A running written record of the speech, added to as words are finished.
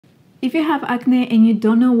If you have acne and you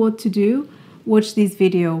don't know what to do, watch this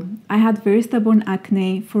video. I had very stubborn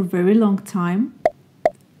acne for a very long time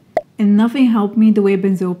and nothing helped me the way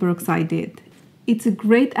benzoyl peroxide did. It's a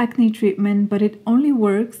great acne treatment, but it only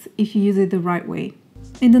works if you use it the right way.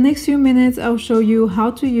 In the next few minutes, I'll show you how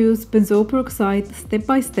to use benzoyl peroxide step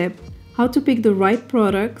by step, how to pick the right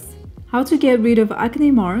products, how to get rid of acne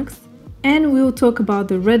marks, and we'll talk about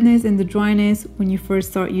the redness and the dryness when you first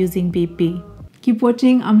start using BP. Keep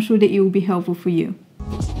watching, I'm sure that it will be helpful for you.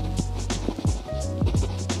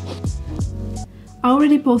 I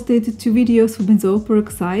already posted 2 videos for benzoyl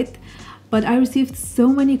peroxide, but I received so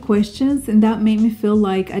many questions and that made me feel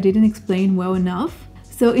like I didn't explain well enough.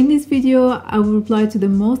 So in this video, I will reply to the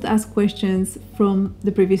most asked questions from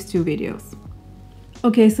the previous 2 videos.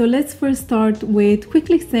 Okay, so let's first start with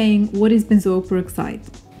quickly saying what is benzoyl peroxide.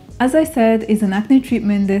 As I said, it's an acne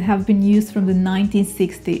treatment that have been used from the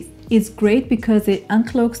 1960s. It's great because it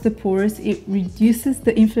unclogs the pores, it reduces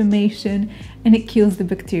the inflammation, and it kills the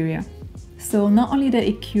bacteria. So not only that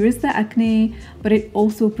it cures the acne, but it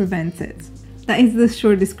also prevents it. That is the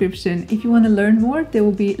short description. If you want to learn more, there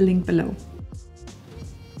will be a link below.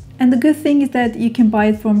 And the good thing is that you can buy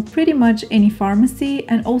it from pretty much any pharmacy,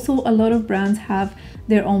 and also a lot of brands have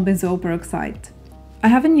their own benzoyl peroxide. I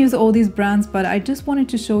haven't used all these brands, but I just wanted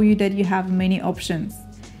to show you that you have many options.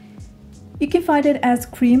 You can find it as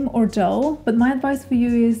cream or gel, but my advice for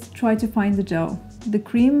you is try to find the gel. The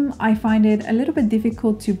cream, I find it a little bit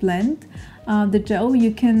difficult to blend. The gel,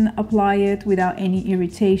 you can apply it without any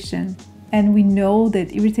irritation. And we know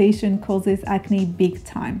that irritation causes acne big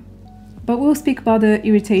time. But we'll speak about the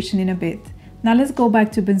irritation in a bit. Now let's go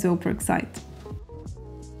back to benzoyl peroxide.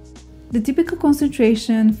 The typical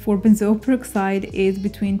concentration for benzoyl peroxide is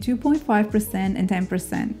between 2.5% and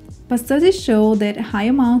 10%. But studies show that high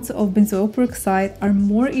amounts of benzoyl peroxide are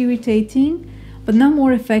more irritating, but not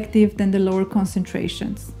more effective than the lower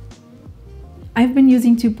concentrations. I've been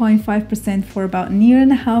using 2.5% for about a year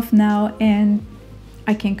and a half now, and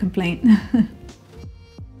I can't complain.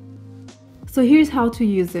 So here's how to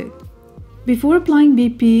use it. Before applying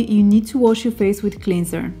BP, you need to wash your face with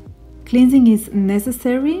cleanser. Cleansing is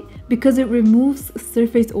necessary because it removes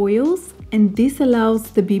surface oils, and this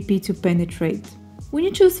allows the BP to penetrate. When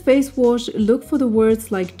you choose face wash, look for the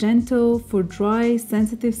words like gentle for dry,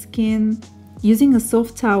 sensitive skin. Using a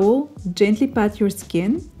soft towel, gently pat your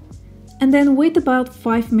skin, and then wait about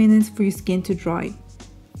 5 minutes for your skin to dry.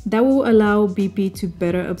 That will allow BP to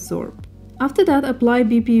better absorb. After that, apply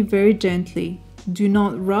BP very gently. Do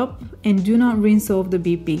not rub and do not rinse off the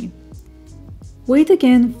BP. Wait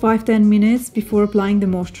again 5-10 minutes before applying the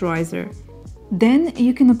moisturizer. Then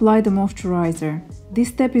you can apply the moisturizer. This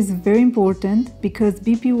step is very important because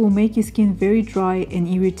BP will make your skin very dry and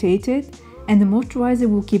irritated, and the moisturizer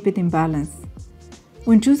will keep it in balance.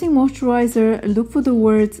 When choosing moisturizer, look for the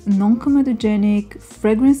words non-comedogenic,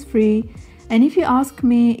 fragrance-free, and if you ask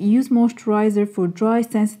me, use moisturizer for dry,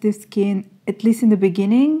 sensitive skin, at least in the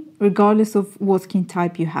beginning, regardless of what skin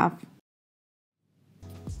type you have.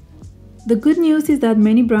 The good news is that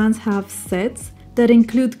many brands have sets that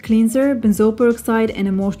include cleanser, benzoyl peroxide, and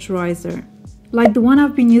a moisturizer, like the one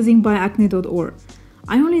I've been using by acne.org.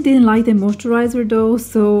 I only didn't like the moisturizer though,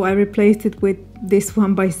 so I replaced it with this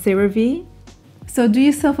one by CeraVe. So do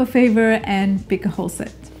yourself a favor and pick a whole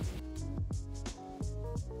set.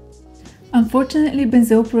 Unfortunately,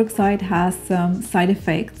 benzoyl peroxide has some side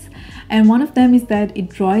effects, and one of them is that it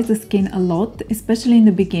dries the skin a lot, especially in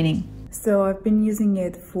the beginning. So I've been using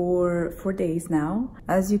it for 4 days now.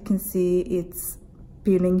 As you can see, it's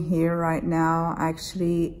peeling here right now.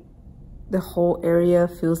 Actually, the whole area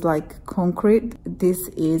feels like concrete. This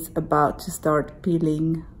is about to start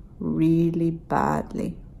peeling really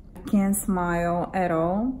badly. I can't smile at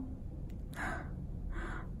all.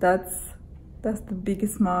 That's the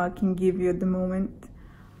biggest smile I can give you at the moment.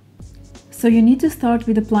 So you need to start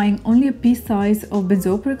with applying only a pea size of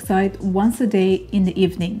benzoyl peroxide once a day in the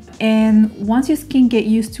evening. And once your skin gets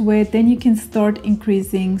used to it, then you can start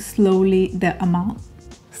increasing slowly the amount.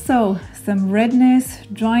 So some redness,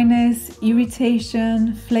 dryness,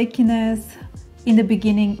 irritation, flakiness. In the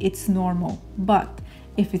beginning, it's normal. But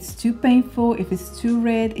if it's too painful, if it's too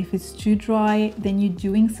red, if it's too dry, then you're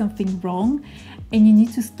doing something wrong and you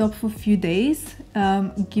need to stop for a few days.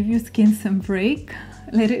 Give your skin some break.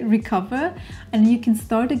 Let it recover, and you can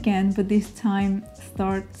start again, but this time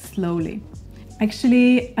start slowly.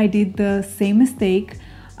 Actually, I did the same mistake.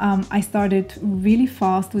 I started really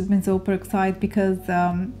fast with benzoyl peroxide because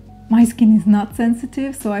my skin is not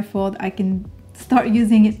sensitive, so I thought I can start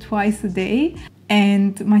using it twice a day.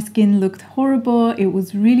 and my skin looked horrible. It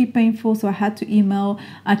was really painful, so I had to email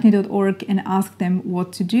acne.org and ask them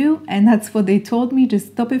what to do, and that's what they told me. Just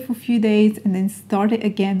stop it for a few days and then start it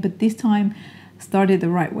again, but this time start it the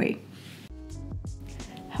right way.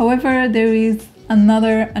 However, there is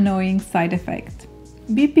another annoying side effect.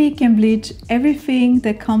 BP can bleach everything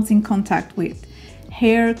that comes in contact with: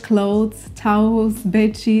 hair, clothes, towels,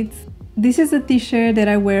 bed sheets. This is a t-shirt that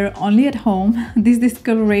I wear only at home. This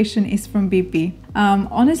discoloration is from BP.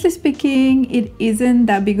 Honestly speaking, it isn't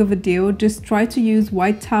that big of a deal. Just try to use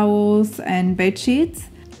white towels and bed sheets.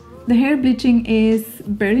 The hair bleaching is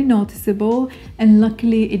barely noticeable, and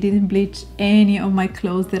luckily it didn't bleach any of my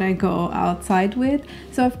clothes that I go outside with.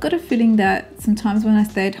 So I've got a feeling that sometimes when I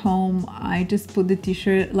stay at home, I just put the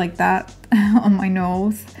t-shirt like that on my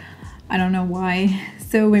nose. I don't know why.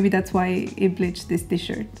 So maybe that's why it bleached this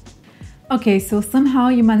t-shirt. Okay, so somehow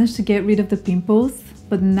you managed to get rid of the pimples,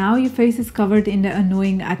 but now your face is covered in the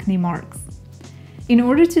annoying acne marks. In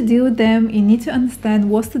order to deal with them, you need to understand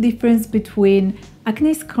what's the difference between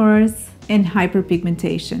acne scars and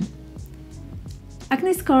hyperpigmentation.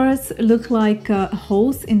 Acne scars look like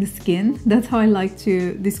holes in the skin. That's how I like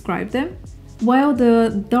to describe them. While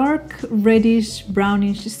the dark reddish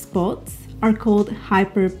brownish spots are called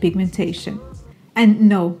hyperpigmentation. And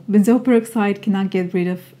no, benzoyl peroxide cannot get rid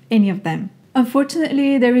of any of them.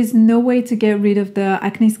 Unfortunately, there is no way to get rid of the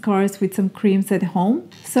acne scars with some creams at home,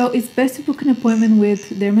 so it's best to book an appointment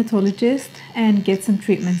with a dermatologist and get some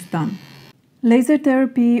treatments done. Laser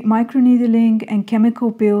therapy, microneedling, and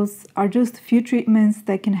chemical peels are just a few treatments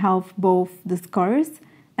that can help both the scars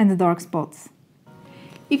and the dark spots.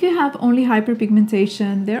 If you have only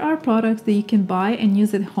hyperpigmentation, there are products that you can buy and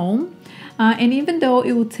use at home. And even though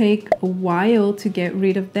it will take a while to get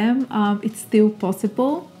rid of them, it's still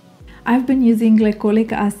possible. I've been using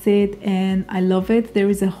glycolic acid and I love it. There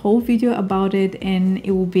is a whole video about it and it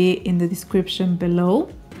will be in the description below.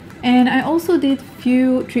 And I also did a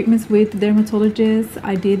few treatments with dermatologists.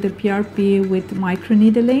 I did the PRP with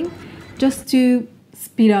microneedling just to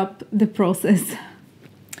speed up the process.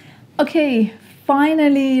 Okay,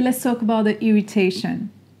 finally, let's talk about the irritation.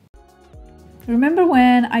 Remember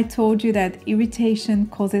when I told you that irritation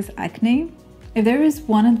causes acne? If there is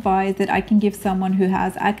one advice that I can give someone who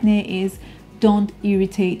has acne is don't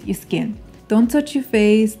irritate your skin. Don't touch your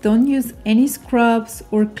face, don't use any scrubs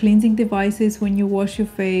or cleansing devices when you wash your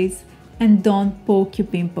face, and don't poke your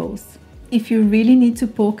pimples. If you really need to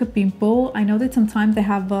poke a pimple, I know that sometimes they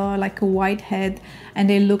have like a white head and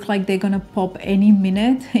they look like they're gonna pop any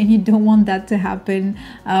minute, and you don't want that to happen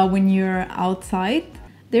when you're outside.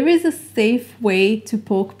 There is a safe way to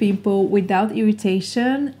poke pimple without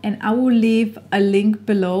irritation, and I will leave a link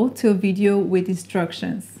below to a video with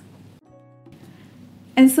instructions.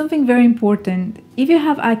 And something very important, if you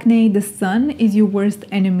have acne, the sun is your worst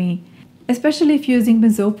enemy, especially if you're using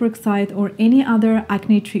benzoyl peroxide or any other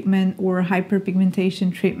acne treatment or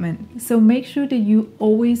hyperpigmentation treatment. So make sure that you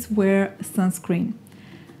always wear sunscreen.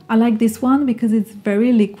 I like this one because it's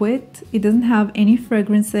very liquid, it doesn't have any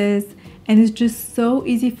fragrances, and it's just so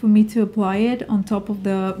easy for me to apply it on top of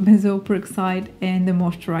the benzoyl peroxide and the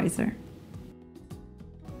moisturizer.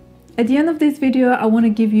 At the end of this video, I want to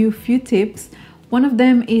give you a few tips. One of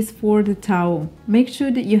them is for the towel. Make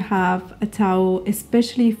sure that you have a towel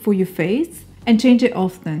especially for your face and change it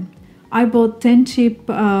often. I bought 10 cheap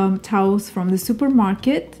towels from the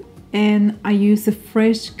supermarket and I use a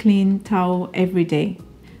fresh clean towel every day.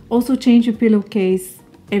 Also change your pillowcase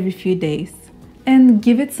every few days. And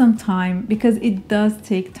give it some time because it does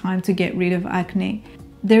take time to get rid of acne.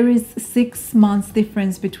 There is 6 months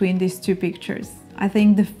difference between these two pictures. I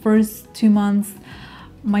think the first 2 months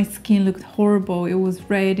my skin looked horrible. It was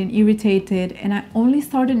red and irritated, and I only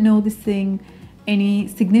started noticing any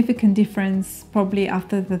significant difference probably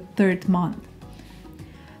after the 3rd month.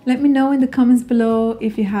 Let me know in the comments below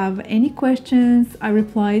if you have any questions. I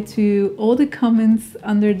reply to all the comments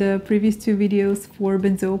under the previous 2 videos for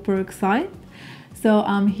benzoyl peroxide. So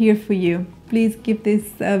I'm here for you. Please give this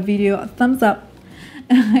video a thumbs up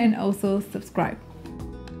and also subscribe.